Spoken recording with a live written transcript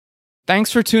Thanks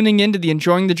for tuning in to the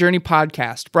Enjoying the Journey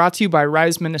podcast, brought to you by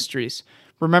Rise Ministries.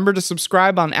 Remember to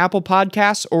subscribe on Apple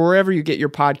Podcasts or wherever you get your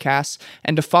podcasts,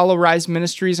 and to follow Rise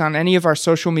Ministries on any of our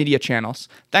social media channels.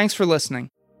 Thanks for listening.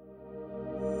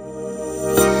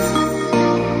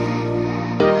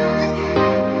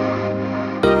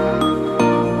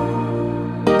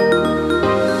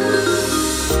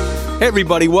 Hey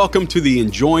everybody, welcome to the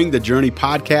Enjoying the Journey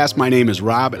podcast. My name is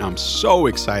Rob, and I'm so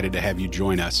excited to have you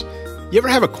join us. You ever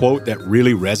have a quote that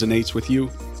really resonates with you?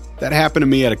 That happened to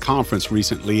me at a conference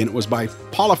recently, and it was by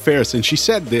Paula Ferris, and she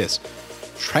said this: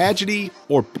 tragedy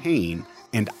or pain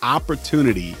and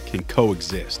opportunity can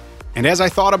coexist. And as I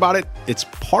thought about it, it's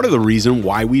part of the reason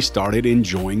why we started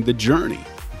Enjoying the Journey.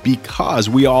 Because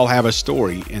we all have a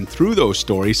story, and through those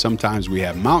stories, sometimes we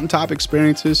have mountaintop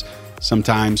experiences,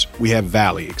 sometimes we have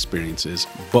valley experiences,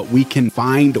 but we can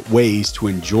find ways to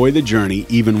enjoy the journey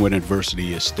even when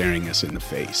adversity is staring us in the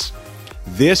face.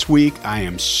 This week, I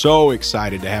am so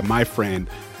excited to have my friend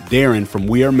Darren from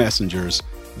We Are Messengers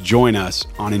join us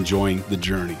on Enjoying the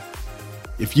Journey.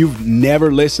 If you've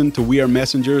never listened to We Are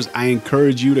Messengers, I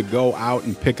encourage you to go out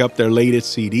and pick up their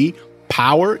latest CD,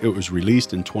 Power. It was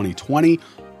released in 2020.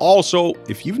 Also,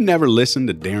 if you've never listened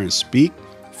to Darren speak,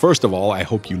 first of all, I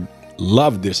hope you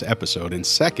loved this episode. And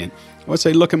second, I would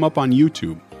say look him up on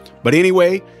YouTube. But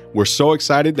anyway, we're so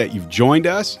excited that you've joined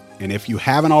us. And if you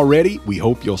haven't already, we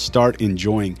hope you'll start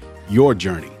enjoying your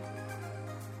journey.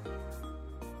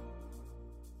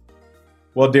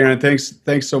 Well, Darren,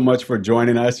 thanks so much for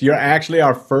joining us. You're actually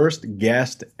our first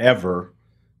guest ever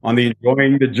on the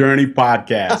Enjoying the Journey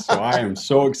podcast. So I am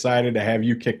so excited to have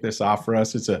you kick this off for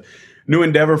us. It's a new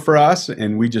endeavor for us,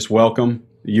 and we just welcome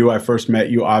you. I first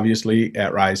met you, obviously,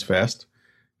 at Rise Fest,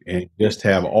 and just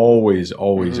have always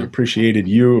appreciated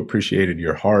you, appreciated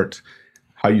your heart,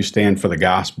 how you stand for the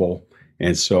gospel.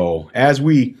 And so as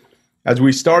we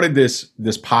started this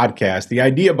podcast, the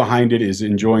idea behind it is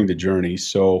enjoying the journey.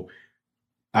 So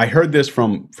I heard this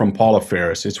from Paula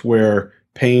Ferris. It's where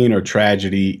pain or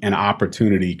tragedy and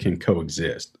opportunity can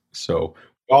coexist. So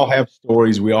we all have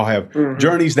stories, we all have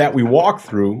journeys that we walk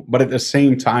through, but at the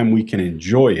same time, we can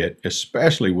enjoy it,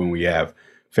 especially when we have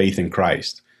faith in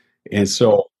Christ. And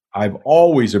so I've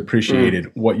always appreciated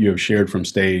what you have shared from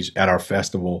stage at our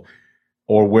festival,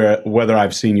 or whether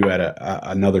I've seen you at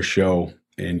another show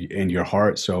in your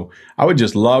heart. So I would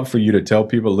just love for you to tell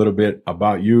people a little bit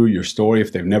about you, your story,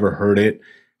 if they've never heard it,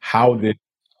 how the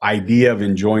idea of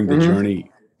enjoying the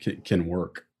journey can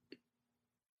work.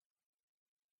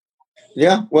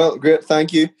 Yeah, well, great.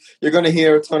 Thank you. You're going to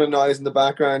hear a ton of noise in the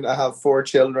background. I have 4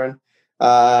 children.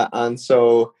 And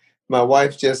so my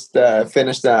wife just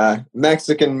finished a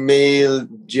Mexican meal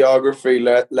geography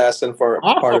lesson for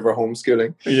part of her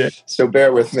homeschooling. Yeah. So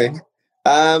bear with me.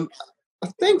 I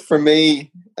think for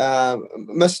me,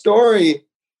 my story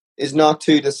is not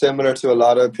too dissimilar to a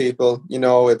lot of people. You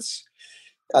know, it's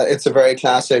a very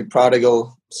classic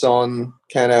prodigal son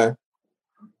kind of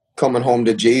coming home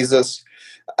to Jesus.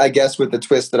 I guess with the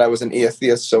twist that I was an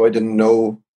atheist, so I didn't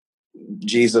know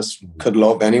Jesus could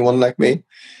love anyone like me.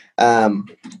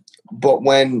 But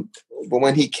when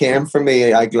he came for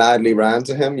me, I gladly ran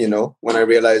to him, you know, when I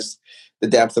realized the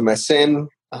depth of my sin,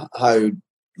 how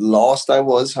lost I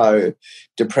was, how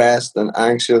depressed and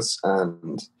anxious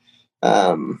and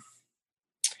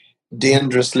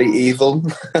dangerously evil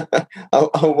I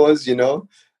was, you know.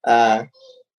 And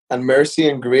mercy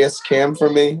and grace came for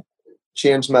me,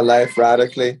 changed my life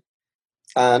radically.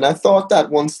 And I thought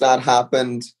that once that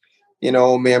happened, you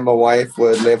know, me and my wife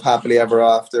would live happily ever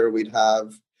after. We'd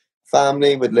have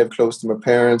family, we'd live close to my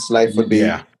parents. Life would be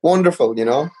wonderful, you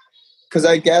know. Because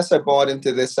I guess I bought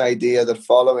into this idea that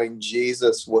following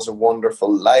Jesus was a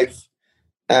wonderful life.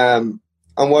 And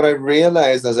what I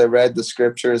realized as I read the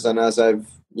scriptures and as I've,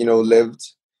 you know, lived,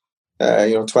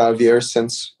 12 years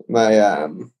since my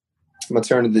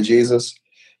turn to Jesus,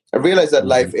 I realized that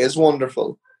life is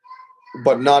wonderful,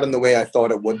 but not in the way I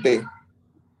thought it would be.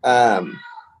 And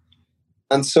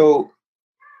so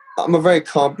I'm a very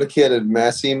complicated,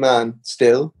 messy man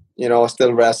still. You know, I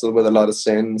still wrestle with a lot of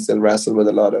sin, still wrestle with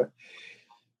a lot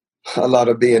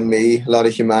of being me, a lot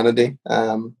of humanity.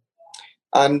 And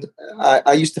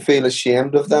I used to feel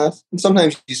ashamed of that. And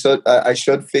sometimes I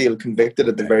should feel convicted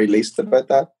at the very least about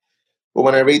that. But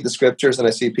when I read the scriptures and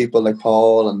I see people like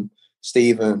Paul and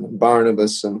Stephen and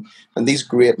Barnabas and these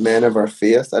great men of our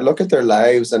faith, I look at their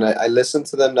lives and I listen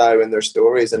to them now in their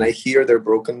stories, and I hear their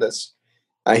brokenness.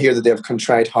 I hear that they have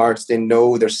contrite hearts. They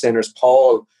know they're sinners.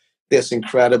 Paul, this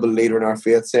incredible leader in our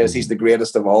faith, says he's the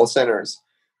greatest of all sinners.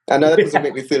 And that doesn't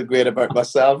make me feel great about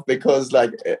myself, because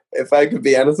like if I could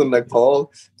be anything like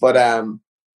Paul, but I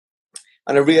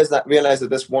And I realized that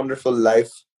this wonderful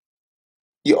life,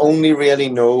 you only really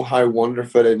know how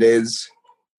wonderful it is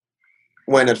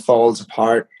when it falls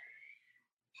apart,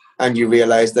 and you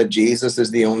realize that Jesus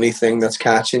is the only thing that's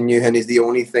catching you, and he's the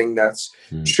only thing that's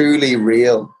truly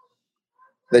real.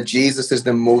 That Jesus is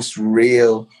the most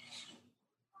real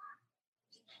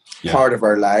part of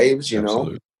our lives, you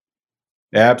know?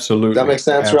 Absolutely. Does that make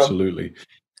sense, Rob? Absolutely.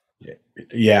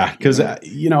 Yeah, because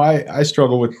I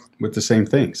struggle with the same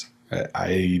things.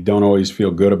 I don't always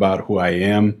feel good about who I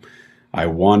am. I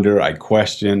wonder, I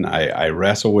question, I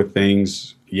wrestle with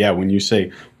things. Yeah, when you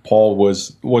say Paul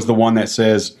was the one that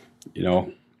says,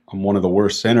 I'm one of the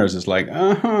worst sinners, it's like,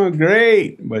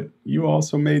 great, but you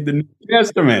also made the New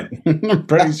Testament. I'm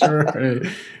pretty sure,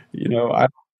 I.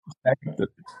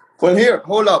 Well, here,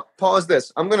 hold up, pause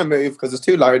this. I'm gonna move because it's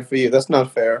too loud for you. That's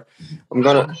not fair. I'm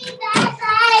gonna.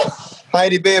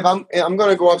 Heidi, babe, I'm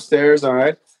gonna go upstairs. All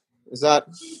right? Is that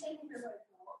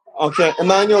okay?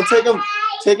 Emmanuel,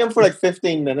 take him for like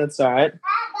 15 minutes. All right?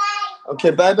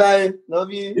 Okay, bye.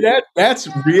 Love you. That's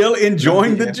real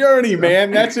enjoying the journey,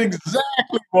 man. That's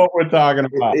exactly what we're talking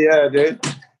about. Yeah, dude.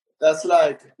 That's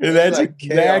exactly.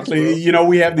 Chaos,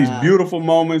 we have these beautiful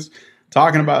moments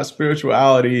talking about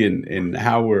spirituality and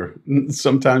how we're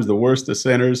sometimes the worst of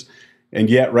sinners, and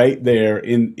yet right there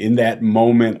in that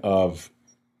moment of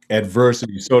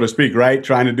adversity, so to speak, right?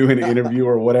 Trying to do an interview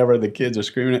or whatever, the kids are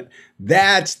screaming it.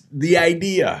 That's the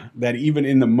idea, that even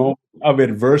in the moment of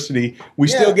adversity, we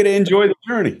still get to enjoy the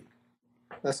journey.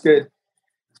 That's good.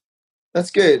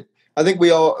 I think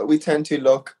we tend to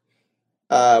look,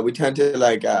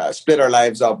 split our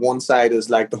lives up. One side is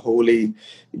like the holy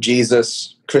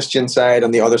Jesus Christian side,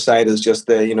 and the other side is just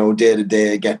the, day to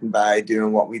day getting by,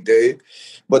 doing what we do.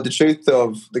 But the truth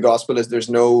of the gospel is there's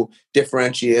no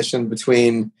differentiation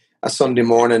between a Sunday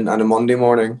morning and a Monday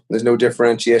morning. There's no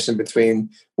differentiation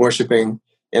between worshiping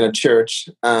in a church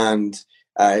and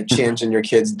changing your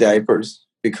kid's diapers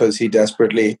because he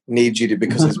desperately needs you to,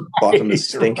 because his bottom is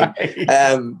stinking.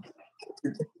 Right.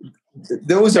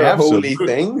 Those are holy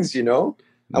things, and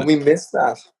we miss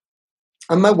that.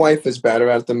 And my wife is better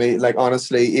at it than me. Like,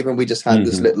 honestly, even we just had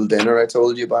this little dinner I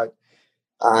told you about,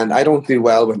 and I don't do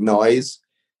well with noise.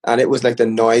 And it was like the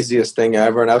noisiest thing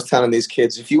ever. And I was telling these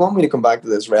kids, if you want me to come back to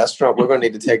this restaurant, we're going to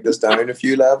need to take this down a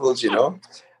few levels,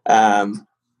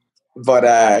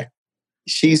 But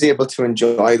she's able to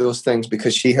enjoy those things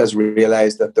because she has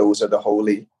realized that those are the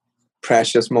holy,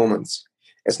 precious moments.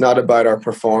 It's not about our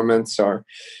performance or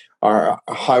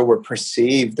how we're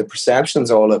perceived. The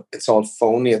perception's it's all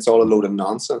phony. It's all a load of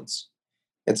nonsense.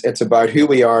 It's about who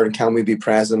we are and can we be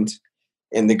present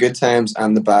in the good times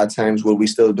and the bad times. Will we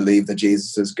still believe that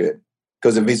Jesus is good?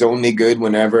 Because if he's only good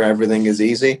whenever everything is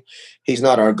easy, he's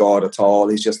not our God at all.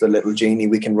 He's just a little genie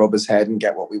we can rub his head and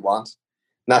get what we want.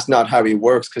 And that's not how he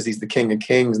works, because he's the King of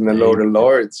Kings and the Lord of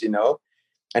Lords,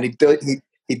 And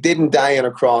he didn't die on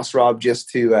a cross, Rob, just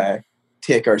to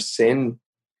take our sin.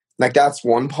 Like, that's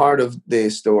one part of the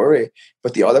story.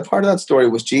 But the other part of that story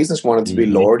was Jesus wanted to be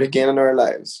Lord again in our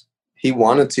lives. He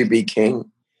wanted to be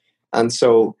King. And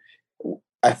so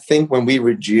I think when we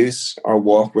reduce our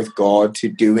walk with God to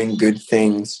doing good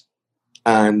things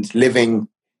and living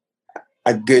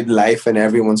a good life in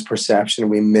everyone's perception,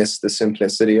 we miss the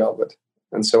simplicity of it.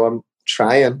 And so I'm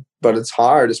trying, but it's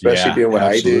hard, especially doing what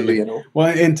absolutely. I do, Well,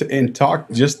 and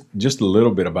talk just a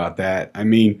little bit about that. I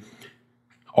mean,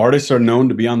 artists are known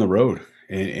to be on the road.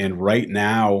 And right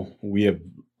now,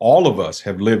 all of us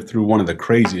have lived through one of the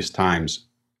craziest times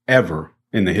ever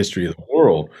in the history of the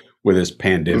world with this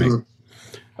pandemic.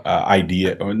 But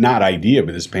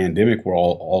this pandemic we're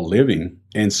all living.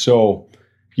 And so,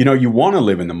 you want to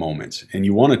live in the moments and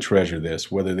you want to treasure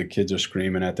this, whether the kids are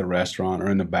screaming at the restaurant or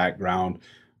in the background.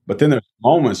 But then there's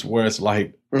moments where it's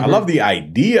like, I love the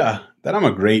idea that I'm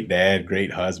a great dad,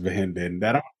 great husband, and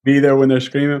that I'll be there when they're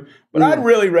screaming. But I'd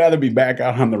really rather be back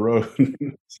out on the road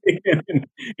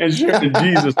and sharing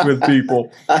Jesus with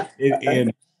people.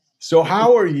 And so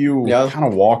how are you kind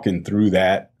of walking through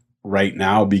that right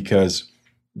now? Because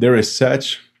there is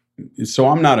so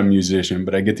I'm not a musician,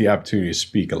 but I get the opportunity to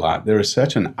speak a lot. There is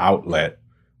such an outlet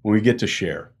when we get to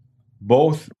share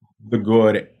both the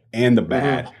good and the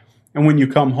bad. And when you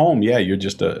come home, you're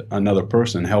just another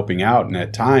person helping out. And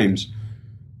at times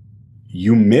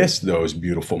you miss those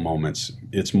beautiful moments.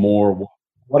 It's more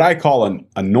what I call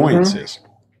annoyances,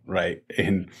 right?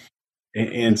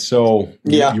 And so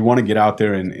you want to get out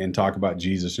there and talk about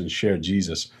Jesus and share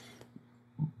Jesus.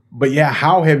 But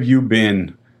how have you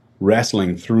been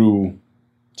wrestling through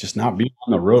just not being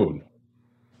on the road?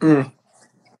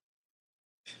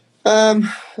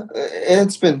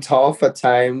 It's been tough at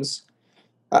times.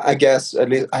 I guess at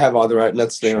least I have other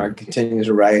outlets. You know, I continue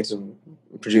to write and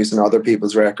producing other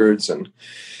people's records, and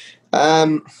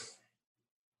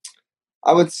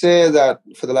I would say that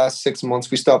for the last 6 months,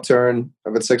 we stopped touring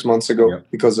about 6 months ago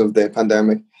because of the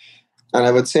pandemic. And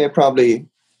I would say I've probably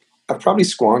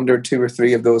squandered 2 or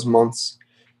 3 of those months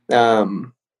by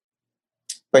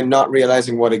not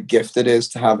realizing what a gift it is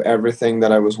to have everything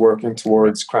that I was working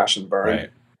towards crash and burn.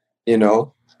 Right. You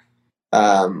know?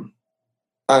 And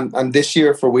this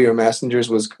year for We Are Messengers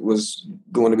was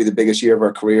going to be the biggest year of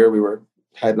our career. We were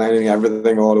headlining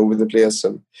everything all over the place,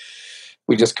 and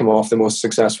we just come off the most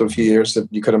successful few years that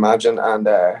you could imagine, and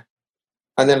then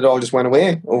it all just went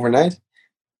away overnight.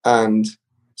 And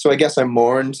so I guess I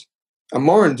mourned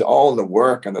all the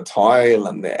work and the toil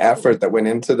and the effort that went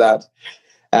into that.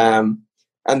 And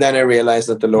then I realized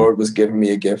that the Lord was giving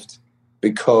me a gift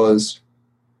because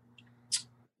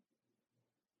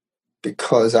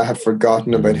I had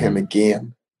forgotten about Him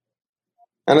again.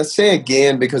 And I say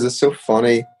again because it's so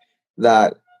funny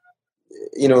that,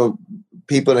 you know,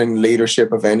 people in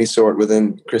leadership of any sort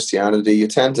within Christianity, you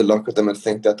tend to look at them and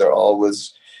think that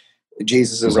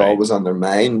Jesus is always on their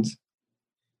mind.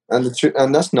 And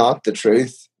that's not the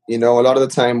truth. You know, a lot of the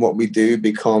time what we do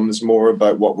becomes more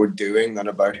about what we're doing than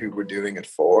about who we're doing it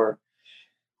for.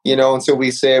 You know, and so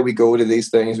we say we go to these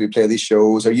things, we play these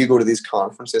shows, or you go to these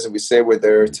conferences and we say we're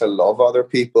there to love other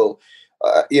people.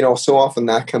 You know, so often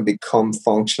that can become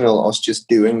functional, us just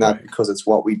doing that because it's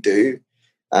what we do.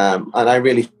 And I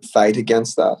really fight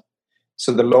against that.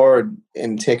 So the Lord,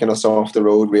 in taking us off the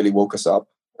road, really woke us up.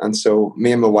 And so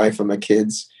me and my wife and my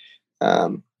kids,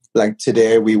 like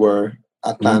today we were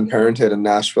at Planned Parenthood in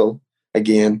Nashville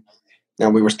again.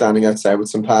 And we were standing outside with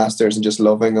some pastors and just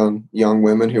loving on young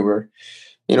women who were,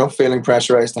 you know, feeling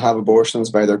pressurized to have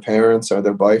abortions by their parents or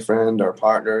their boyfriend or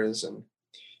partners. And,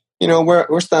 you know,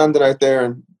 we're standing out there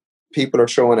and people are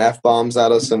throwing F-bombs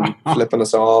at us and flipping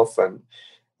us off. And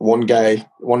one guy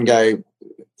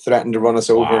threatened to run us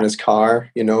over in his car,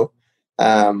 you know.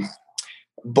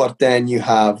 But then you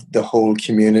have the whole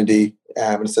community.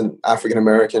 It's an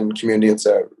African-American community. It's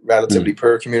a relatively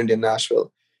poor community in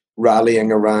Nashville,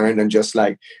 rallying around and just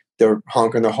like they're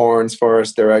honking their horns for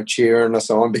us. They're out cheering us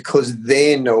on because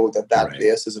they know that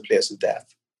place is a place of death,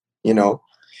 you know,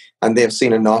 and they've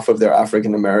seen enough of their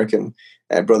African-American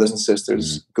brothers and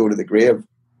sisters go to the grave.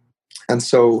 And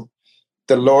so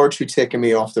the Lord, who taken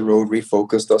me off the road,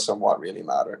 refocused us on what really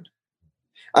mattered.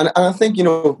 And I think, you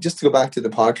know, just to go back to the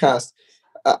podcast,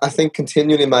 I think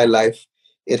continually in my life,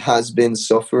 it has been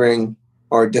suffering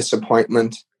or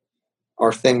disappointment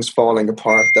or things falling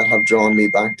apart that have drawn me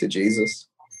back to Jesus.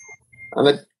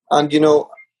 And you know,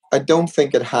 I don't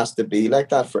think it has to be like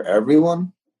that for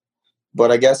everyone,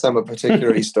 but I guess I'm a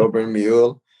particularly stubborn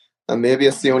mule. And maybe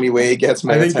it's the only way he gets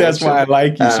my attention. I think that's why I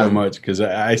like you so much, because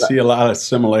I see a lot of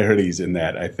similarities in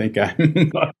that. I think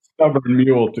I'm a stubborn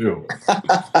mule too.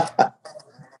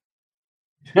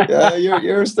 Yeah,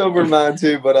 you're a stubborn man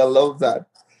too, but I love that.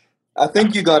 I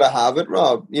think you got to have it,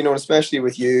 Rob, you know, especially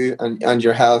with you and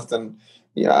your health. And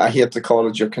yeah, I hate to call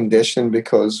it your condition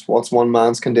because what's one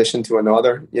man's condition to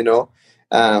another, you know?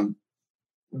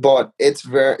 But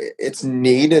it's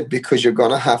needed because you're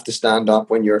going to have to stand up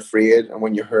when you're afraid and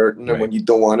when you're hurting and when you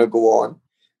don't want to go on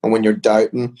and when you're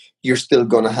doubting, you're still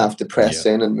going to have to press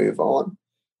in and move on.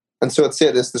 And so I'd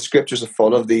say this, the scriptures are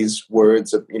full of these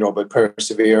words of, you know, about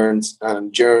perseverance and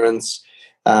endurance.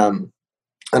 And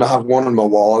I have one on my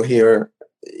wall here,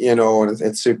 you know, and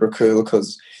it's super cool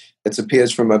because it's a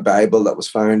page from my Bible that was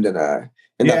found in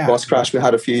that bus crash we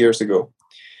had a few years ago.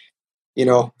 You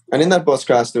know, and in that bus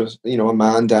crash, there was, you know, a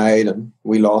man died and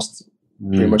we lost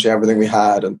pretty much everything we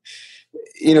had. And,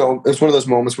 you know, it was one of those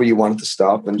moments where you wanted to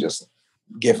stop and just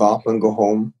give up and go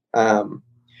home. And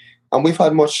we've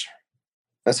had much,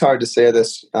 it's hard to say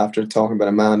this after talking about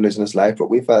a man losing his life, but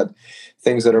we've had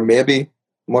things that are maybe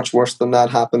much worse than that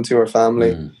happen to our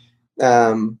family.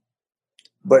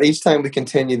 But each time we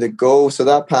continue to go, so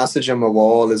that passage on my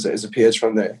wall is a page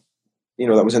from the, you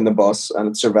know, that was in the bus and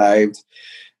it survived.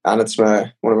 And it's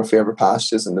one of my favorite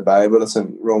passages in the Bible. It's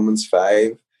in Romans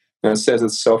 5. And it says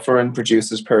that suffering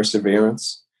produces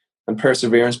perseverance, and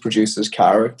perseverance produces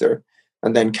character,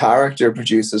 and then character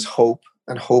produces hope,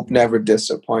 and hope never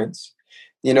disappoints.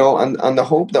 You know, and the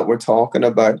hope that we're talking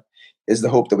about is the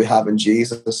hope that we have in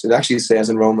Jesus. It actually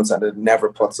says in Romans that it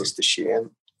never puts us to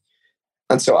shame.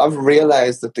 And so I've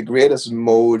realized that the greatest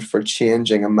mode for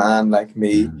changing a man like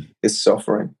me is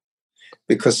suffering.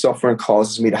 Because suffering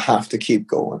causes me to have to keep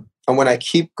going. And when I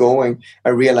keep going, I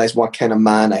realize what kind of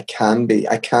man I can be.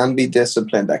 I can be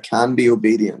disciplined. I can be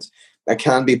obedient. I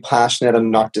can be passionate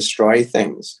and not destroy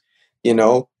things, you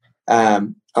know.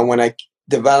 And when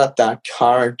develop that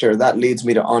character, that leads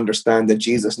me to understand that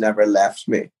Jesus never left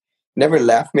me. Never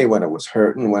left me when I was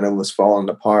hurting, when I was falling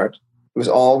apart. He was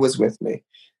always with me.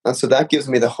 And so that gives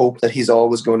me the hope that he's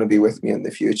always going to be with me in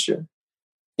the future.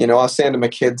 You know, I was saying to my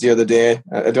kids the other day,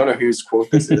 I don't know whose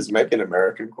quote this is, it might be an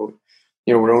American quote.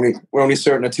 You know, we're only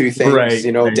certain of two things, Right,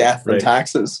 you know, right, death and right.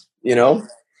 taxes, you know.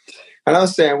 And I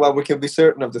was saying, well, we can be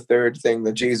certain of the third thing,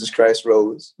 that Jesus Christ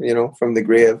rose, you know, from the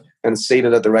grave and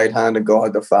seated at the right hand of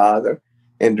God the Father,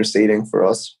 interceding for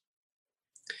us.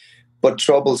 But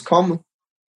trouble's coming.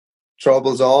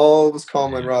 Trouble's always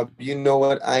coming, Rob. You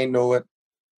know it. I know it.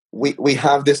 We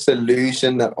have this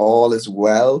illusion that all is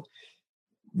well.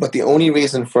 But the only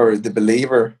reason for the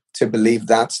believer to believe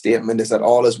that statement is that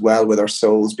all is well with our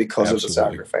souls because of the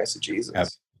sacrifice of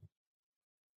Jesus.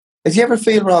 If you ever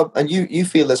feel, Rob, and you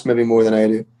feel this maybe more than I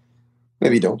do,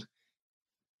 maybe you don't.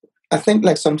 I think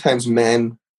like sometimes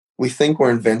men, we think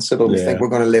we're invincible. We think we're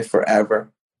going to live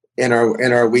forever in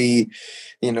our wee,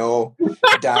 you know,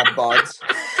 dad bods.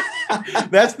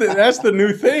 That's the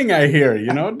new thing I hear,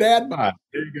 you know, dad bod.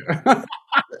 There you go.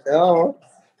 Oh,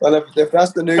 well, if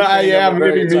that's the new thing, yeah, I'm a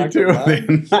very maybe me too.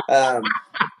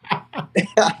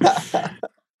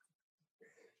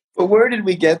 But where did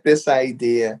we get this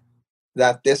idea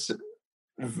that this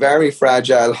very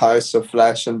fragile house of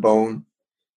flesh and bone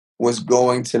was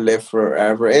going to live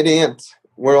forever? It ain't.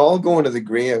 We're all going to the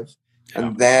grave. Yeah.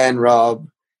 And then, Rob,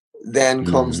 then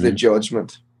comes the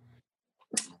judgment.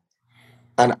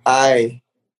 And I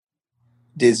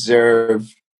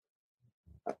deserve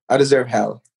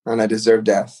hell, and I deserve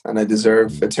death, and I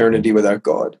deserve eternity without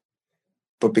God.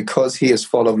 But because he is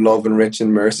full of love and rich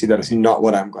in mercy, that is not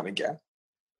what I'm going to get.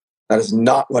 That is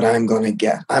not what I'm going to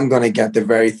get. I'm going to get the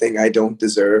very thing I don't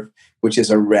deserve, which is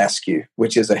a rescue,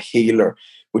 which is a healer,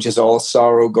 which is all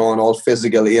sorrow gone, all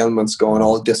physical ailments gone,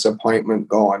 all disappointment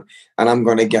gone. And I'm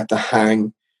going to get to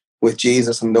hang with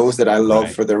Jesus and those that I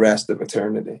love for the rest of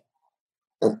eternity.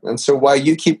 And so why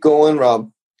you keep going,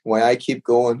 Rob, why I keep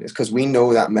going is because we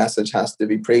know that message has to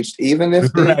be preached. Even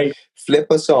if they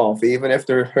flip us off, even if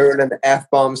they're hurling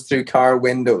F-bombs through car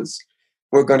windows,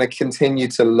 we're going to continue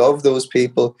to love those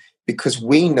people, because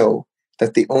we know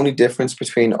that the only difference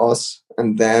between us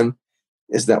and them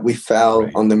is that we fell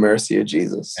on the mercy of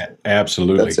Jesus.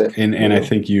 Absolutely. That's it. And I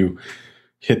think you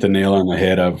hit the nail on the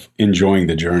head of enjoying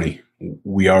the journey.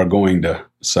 We are going to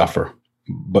suffer,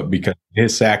 but because of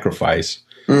his sacrifice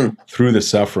through the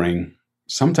suffering,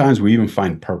 sometimes we even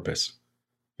find purpose.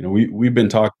 You know, we've been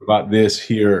talking about this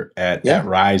here at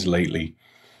Rise lately.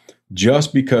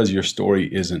 Just because your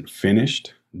story isn't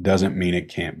finished doesn't mean it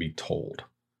can't be told.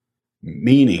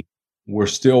 Meaning, we're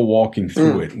still walking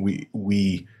through it.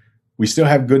 We still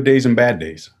have good days and bad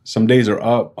days. Some days are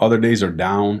up, other days are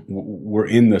down. We're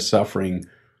in the suffering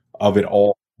of it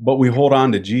all, but we hold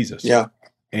on to Jesus. Yeah.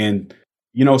 And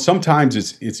you know, sometimes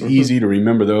it's easy to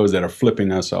remember those that are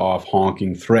flipping us off,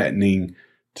 honking, threatening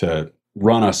to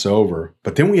run us over.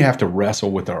 But then we have to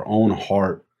wrestle with our own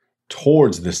heart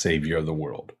towards the Savior of the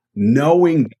world,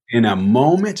 knowing in a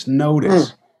moment's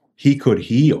notice he could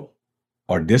heal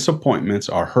our disappointments,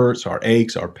 our hurts, our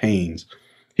aches, our pains.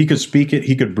 He could speak it,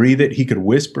 he could breathe it, he could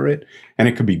whisper it, and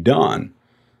it could be done.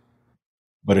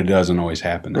 But it doesn't always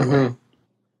happen that way.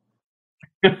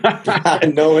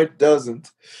 No, it doesn't.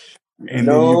 And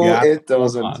no, it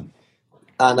doesn't.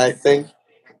 And I think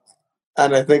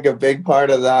a big part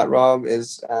of that, Rob,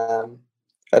 is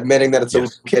admitting that it's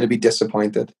okay to be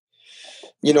disappointed.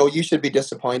 You know, you should be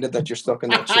disappointed that you're stuck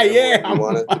in that chair where you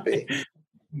want it to be.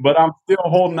 But I'm still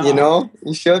holding on. You know,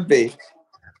 you should be.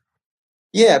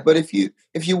 Yeah, but if you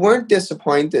weren't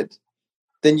disappointed,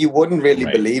 then you wouldn't really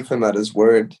believe him at his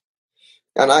word.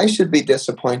 And I should be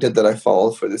disappointed that I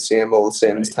fall for the same old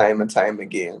sins time and time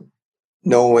again,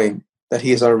 knowing that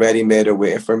he's already made a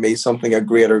way for me, something of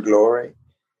greater glory.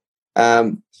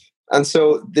 And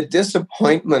so the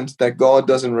disappointment that God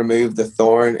doesn't remove the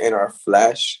thorn in our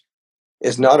flesh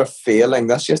is not a failing.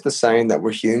 That's just a sign that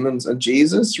we're humans. And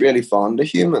Jesus is really fond of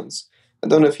humans. I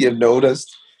don't know if you've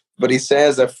noticed, but he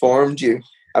says, I formed you.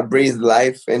 I breathed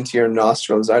life into your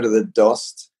nostrils out of the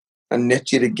dust and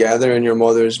knit you together in your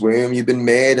mother's womb. You've been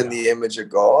made in the image of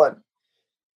God.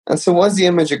 And so what does the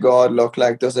image of God look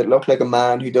like? Does it look like a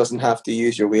man who doesn't have to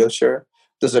use your wheelchair?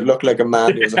 Does it look like a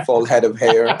man who has a full head of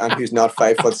hair and who's not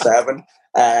 5'7"?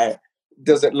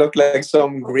 Does it look like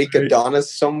some Greek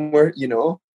Adonis somewhere? You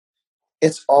know,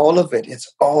 it's all of it.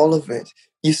 It's all of it.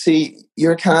 You see,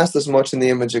 you're cast as much in the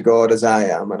image of God as I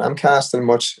am, and I'm cast as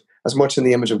much in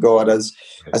the image of God as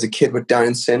a kid with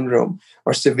Down syndrome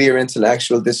or severe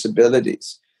intellectual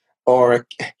disabilities. or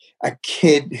a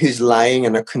kid who's lying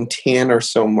in a container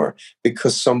somewhere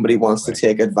because somebody wants to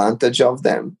take advantage of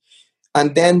them.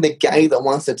 And then the guy that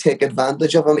wants to take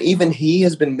advantage of him, even he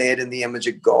has been made in the image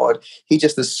of God. He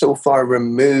just is so far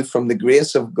removed from the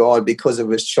grace of God because of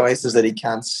his choices that he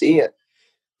can't see it.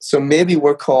 So maybe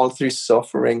we're called through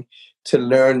suffering to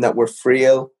learn that we're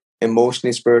frail,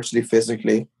 emotionally, spiritually,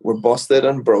 physically. We're busted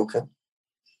and broken.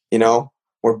 You know,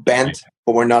 we're bent,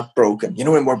 but we're not broken. You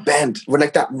know, when we're bent, we're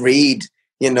like that reed,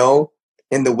 you know,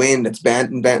 in the wind. It's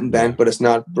bent and bent and bent, but it's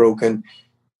not broken.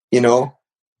 You know,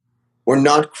 we're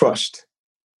not crushed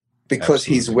because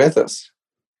he's with us.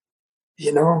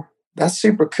 You know, that's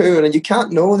super cool. And you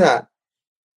can't know that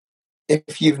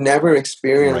if you've never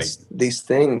experienced these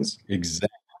things. Exactly.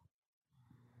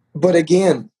 But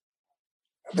again,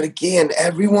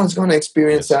 everyone's going to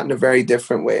experience that in a very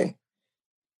different way.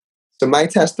 So my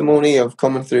testimony of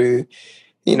coming through,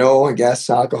 you know, I guess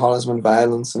alcoholism and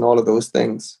violence and all of those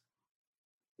things,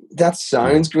 that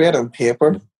sounds great on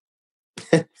paper.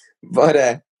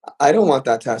 But I don't want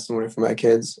that testimony for my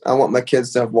kids. I want my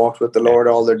kids to have walked with the Lord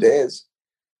all their days.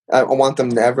 I want them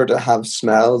never to have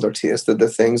smelled or tasted the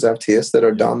things I've tasted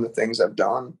or done the things I've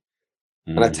done.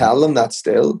 And I tell them that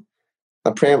still. I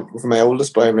pray for my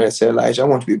oldest boy when I say, Elijah, I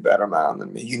want to be a better man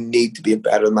than me. You need to be a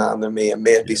better man than me, and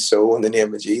may it be so in the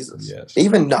name of Jesus. Yes.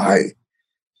 Even now.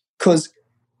 Because,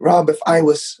 Rob, if I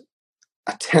was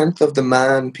a tenth of the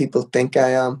man people think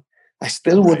I am, I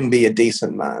still wouldn't be a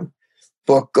decent man.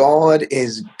 But God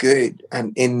is good,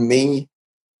 and in me,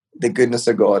 the goodness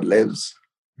of God lives.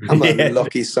 I'm a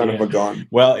lucky son of a gun.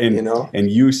 Well,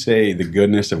 and you say the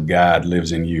goodness of God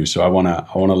lives in you. So I want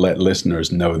to let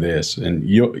listeners know this, and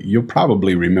you'll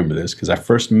probably remember this because I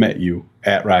first met you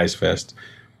at Rise Fest,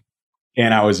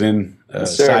 and I was in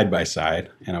side by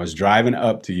side, and I was driving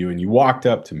up to you, and you walked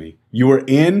up to me. You were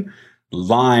in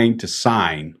line to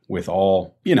sign with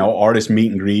all, you know, artist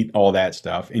meet and greet, all that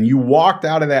stuff. And you walked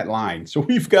out of that line. So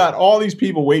we've got all these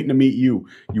people waiting to meet you.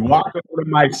 You walked over to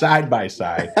my side by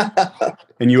side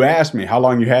and you asked me how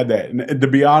long you had that. And to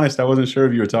be honest, I wasn't sure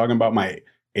if you were talking about my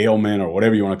ailment or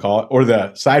whatever you want to call it, or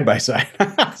the side by side.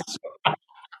 Yeah.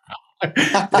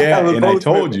 And I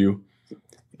told you,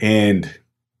 and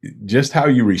just how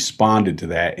you responded to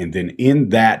that. And then in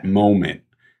that moment,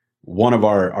 one of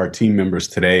our team members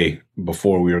today,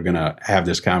 before we were going to have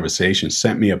this conversation,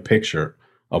 sent me a picture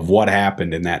of what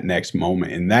happened in that next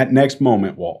moment. In that next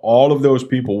moment, while all of those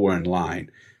people were in line,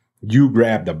 you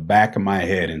grabbed the back of my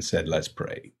head and said, let's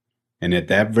pray. And at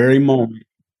that very moment,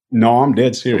 no, I'm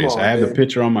dead serious. I have the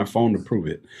picture on my phone to prove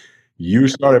it. You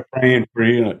started praying for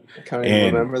healing. I can't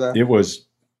even remember that. It was,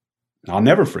 I'll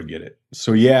never forget it.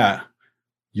 So yeah,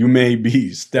 you may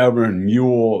be stubborn,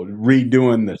 mule,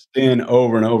 redoing the sin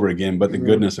over and over again, but the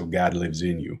goodness of God lives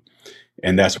in you.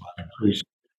 And that's what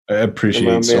I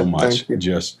appreciate so much.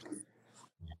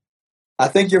 I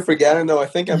think you're forgetting, though. I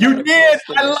think you did.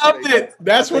 I loved it.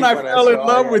 That's when I fell in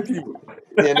love with you.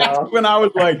 You know, when I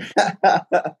was like, my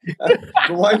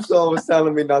wife's always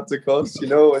telling me not to cuss, you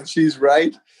know, and she's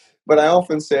right. But I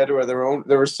often say to her,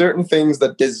 there were certain things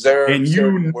that deserve. And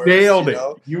you nailed it.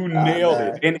 You nailed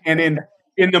it. And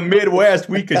in the Midwest,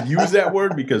 we could use that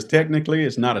word because technically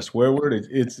it's not a swear word.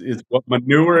 It's what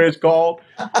manure is called.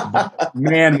 But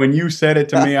man, when you said it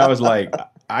to me, I was like,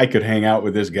 I could hang out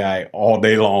with this guy all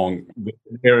day long.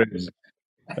 There it is.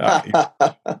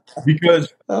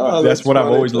 Because that's what I've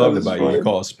always loved about you. You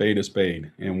call a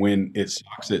spade, and when it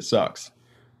sucks, it sucks.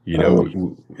 You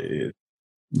know, it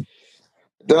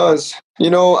does. You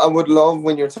know, I would love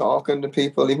when you're talking to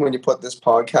people, even when you put this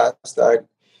podcast out.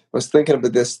 I was thinking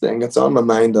about this thing. It's on my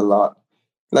mind a lot.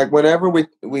 Like whenever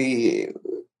we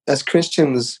as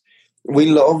Christians, we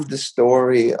love the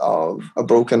story of a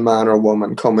broken man or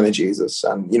woman coming to Jesus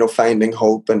and, you know, finding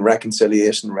hope and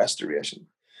reconciliation, restoration.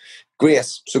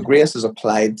 Grace. So grace is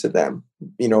applied to them.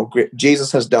 You know,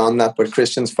 Jesus has done that, but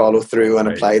Christians follow through and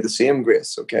apply the same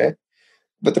grace, okay?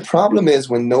 But the problem is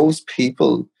when those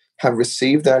people have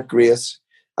received that grace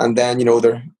and then, you know,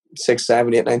 they're 6,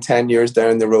 7, 8, 9, 10 years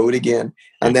down the road again,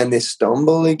 and then they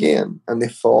stumble again and they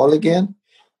fall again,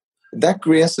 that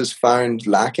grace is found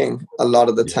lacking a lot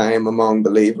of the time among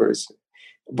believers.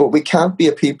 But we can't be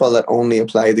a people that only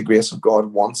apply the grace of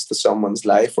God once to someone's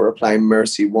life or apply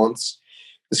mercy once.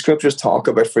 The scriptures talk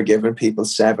about forgiving people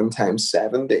 7 times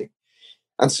 70.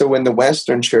 And so in the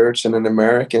Western church and in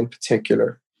America in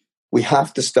particular, we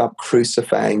have to stop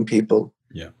crucifying people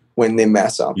when they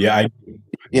mess up. Yeah,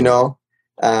 you know?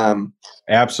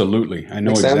 Absolutely. I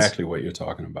know exactly what you're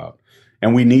talking about.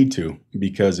 And we need to,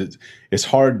 because it's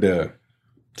hard to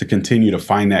continue to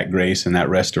find that grace and that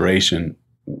restoration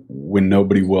when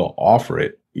nobody will offer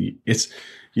it.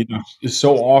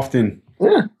 So often,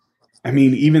 Yeah. I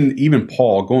mean, even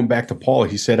Paul, going back to Paul,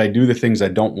 he said, I do the things I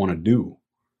don't want to do.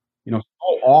 So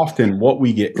often what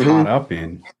we get caught up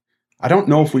in, I don't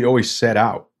know if we always set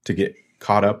out to get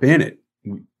caught up in it.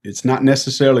 It's not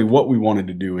necessarily what we wanted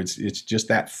to do. It's just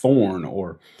that thorn,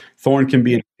 or thorn can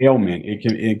be an ailment.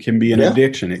 It can be an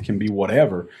addiction. It can be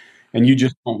whatever. And you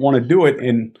just don't want to do it.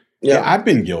 And I've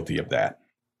been guilty of that.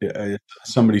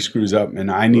 Somebody screws up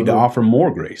and I need to offer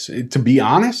more grace. To be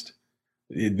honest,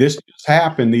 this just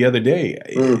happened the other day.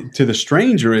 To the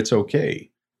stranger, it's okay.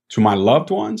 To my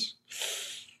loved ones,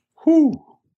 whew.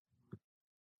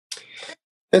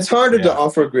 It's harder to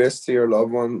offer grace to your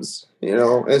loved ones.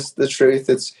 It's the truth.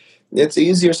 It's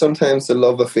easier sometimes to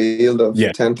love a field of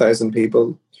 10,000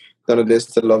 people than it is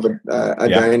to love a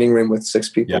dining room with 6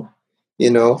 people.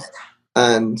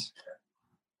 And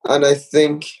I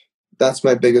think that's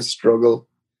my biggest struggle.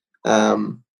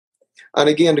 And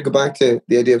again, to go back to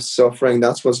the idea of suffering,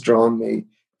 that's what's drawn me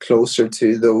closer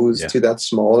to to that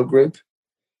small group.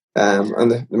 And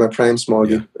my prime small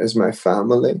group is my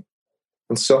family.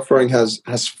 And suffering has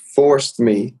forced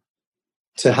me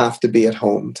to have to be at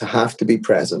home, to have to be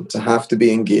present, to have to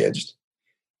be engaged.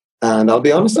 And I'll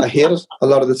be honest, I hate it a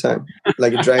lot of the time.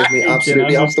 Like, it drives me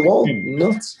absolutely off the wall,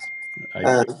 nuts.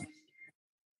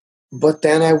 But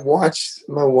then I watch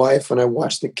my wife and I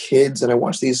watch the kids and I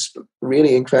watch these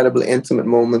really incredible, intimate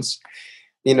moments.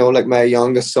 Like my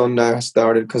youngest son now has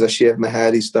started, because I shaved my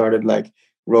head, he started like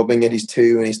rubbing it. He's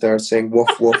 2 and he starts saying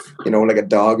woof woof, like a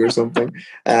dog or something.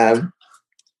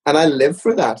 And I live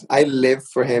for that. I live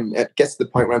for him. It gets to the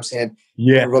point where I'm saying,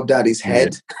 rub daddy's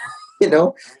head,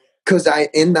 because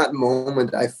in that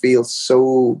moment, I feel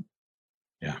so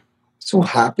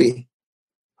happy.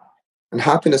 And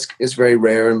happiness is very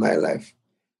rare in my life.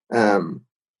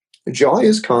 Joy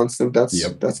is constant.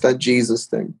 That's that Jesus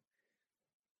thing.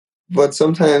 But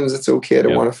sometimes it's okay to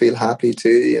want to feel happy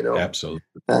too, Absolutely.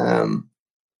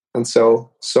 And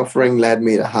so suffering led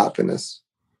me to happiness,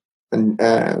 and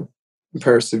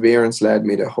perseverance led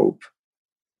me to hope,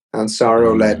 and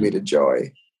sorrow led me to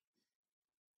joy.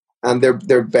 And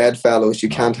they're bedfellows. You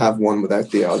can't have one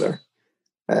without the other.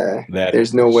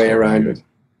 There's no way around it.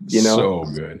 So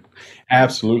good.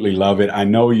 Absolutely love it. I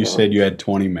know you said you had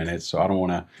 20 minutes, so I don't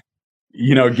want to,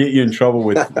 get you in trouble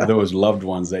with those loved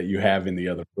ones that you have in the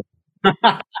other room.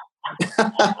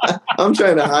 I'm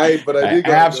trying to hide, but I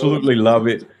do absolutely love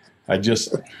it. I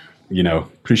just,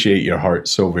 appreciate your heart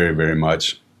so very, very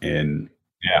much. And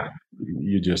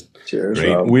you just cheers,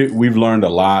 great. We've learned a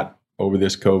lot over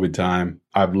this COVID time.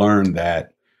 I've learned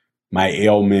that my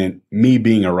ailment, me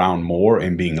being around more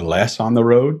and being less on the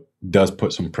road, does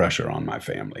put some pressure on my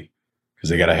family because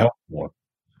they got to help more.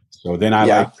 So then I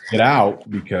like to get out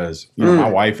because my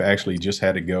wife actually just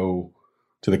had to go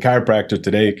to the chiropractor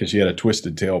today because she had a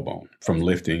twisted tailbone from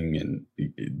lifting and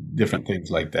different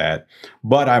things like that.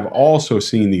 But I've also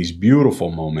seen these beautiful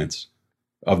moments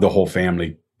of the whole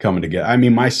family coming together. I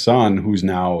mean, my son, who's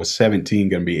now 17,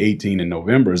 going to be 18 in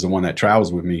November, is the one that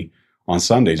travels with me on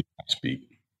Sundays when I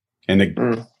speak. And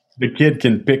the kid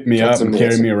can pick me up and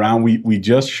carry me around. We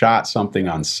just shot something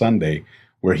on Sunday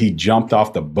where he jumped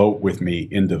off the boat with me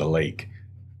into the lake.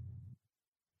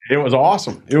 It was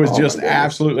awesome. It was just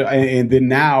absolutely. And then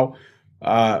now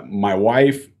my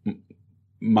wife,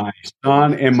 my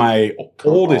son, and my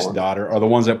oldest daughter are the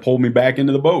ones that pulled me back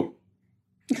into the boat.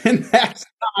 And that's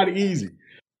not easy.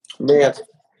 Man,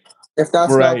 if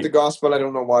that's not the gospel, I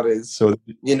don't know what is. So,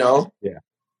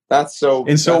 that's so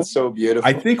beautiful.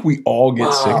 I think we all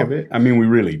get sick of it. I mean, we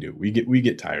really do. We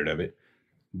get tired of it.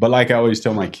 But like I always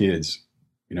tell my kids,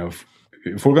 if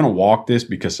we're going to walk this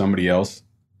because somebody else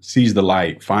sees the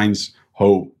light, finds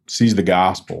hope, sees the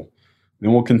gospel,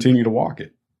 then we'll continue to walk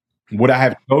it. Would I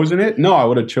have chosen it? No, I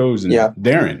would have chosen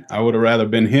Darren. I would have rather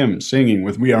been him singing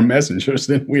with We Are Messengers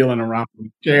than wheeling around in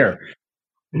a chair.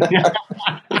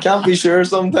 You can't be sure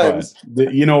sometimes.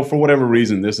 But, for whatever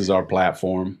reason, this is our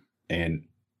platform. And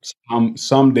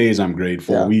some days I'm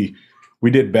grateful. Yeah. We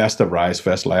did Best of Rise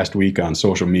Fest last week on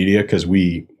social media because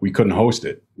we couldn't host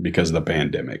it because of the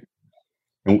pandemic.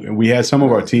 And we had some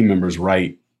of our team members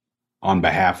write on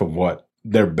behalf of what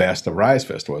their Best of Rise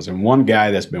Fest was. And one guy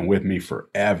that's been with me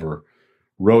forever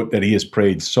wrote that he has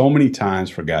prayed so many times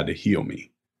for God to heal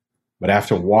me. But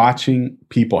after watching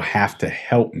people have to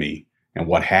help me and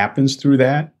what happens through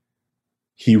that,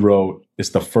 he wrote, it's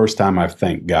the first time I've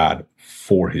thanked God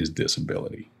for his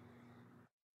disability.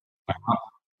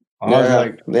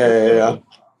 Yeah.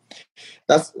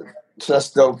 That's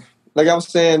dope. Like I was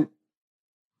saying, you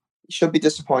should be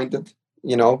disappointed,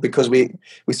 because we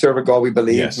serve a God we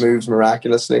believe moves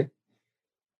miraculously.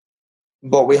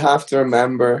 But we have to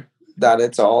remember that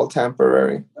it's all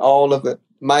temporary, all of it.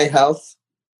 My health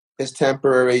is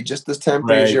temporary, just as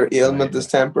temporary as your ailment is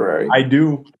temporary. I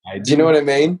do. Do you know what I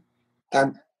mean?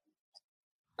 And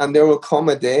there will come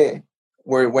a day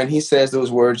where when he says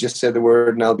those words, just say the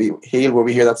word and I'll be healed, where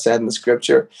we hear that said in the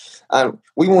scripture. And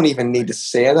we won't even need to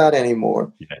say that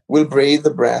anymore. Yeah. We'll breathe the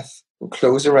breath. We'll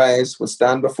close our eyes. We'll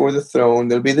stand before the throne.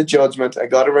 There'll be the judgment. I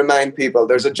got to remind people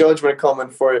there's a judgment coming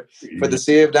for the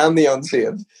saved and the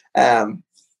unsaved. And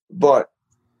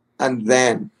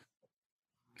then,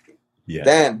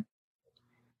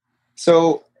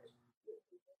 so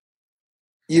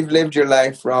you've lived your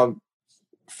life, Rob,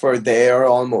 for there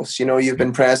almost. You've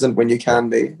been present when you can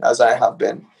be, as I have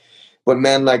been. But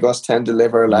men like us tend to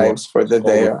live our lives for the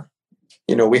there.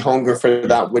 We hunger for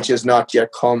that which is not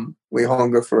yet come. We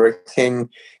hunger for a king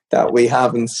that we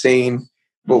haven't seen,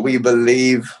 but we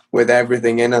believe with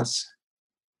everything in us.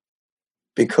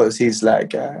 Because he's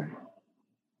like,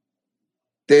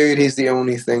 dude, he's the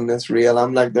only thing that's real.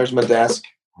 I'm like, there's my desk.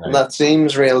 Right. And that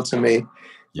seems real to me.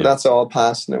 But that's all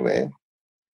passing away.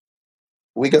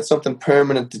 We got something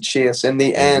permanent to chase. In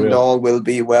the end, all will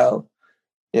be well,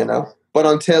 But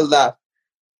until that,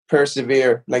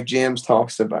 persevere, like James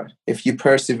talks about. If you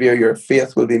persevere, your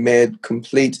faith will be made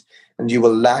complete and you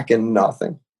will lack in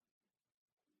nothing.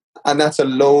 And that's a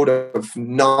load of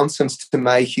nonsense to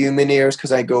my human ears,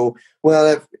 because I go,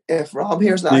 well, if Rob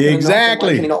hears that, exactly,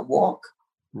 why can he not walk?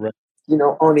 Right.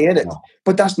 Unaided. No.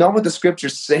 But that's not what the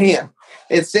scripture's saying.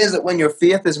 It says that when your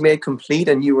faith is made complete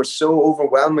and you are so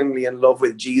overwhelmingly in love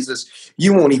with Jesus,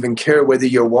 you won't even care whether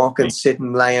you're walking,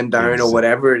 sitting, lying down, or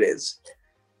whatever it is.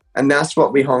 And that's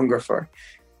what we hunger for.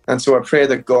 And so I pray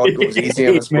that God goes easy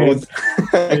on us both.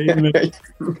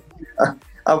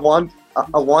 I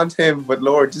want him, but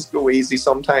Lord, just go easy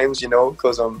sometimes,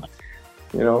 because I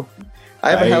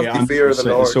have a healthy fear of the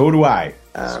Lord. So do I.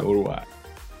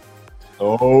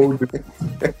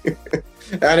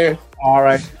 Anyway, all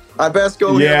right. I best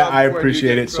go. Yeah, I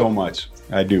appreciate it so much.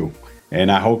 I do.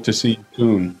 And I hope to see you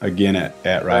soon again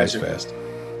at Rise Fest.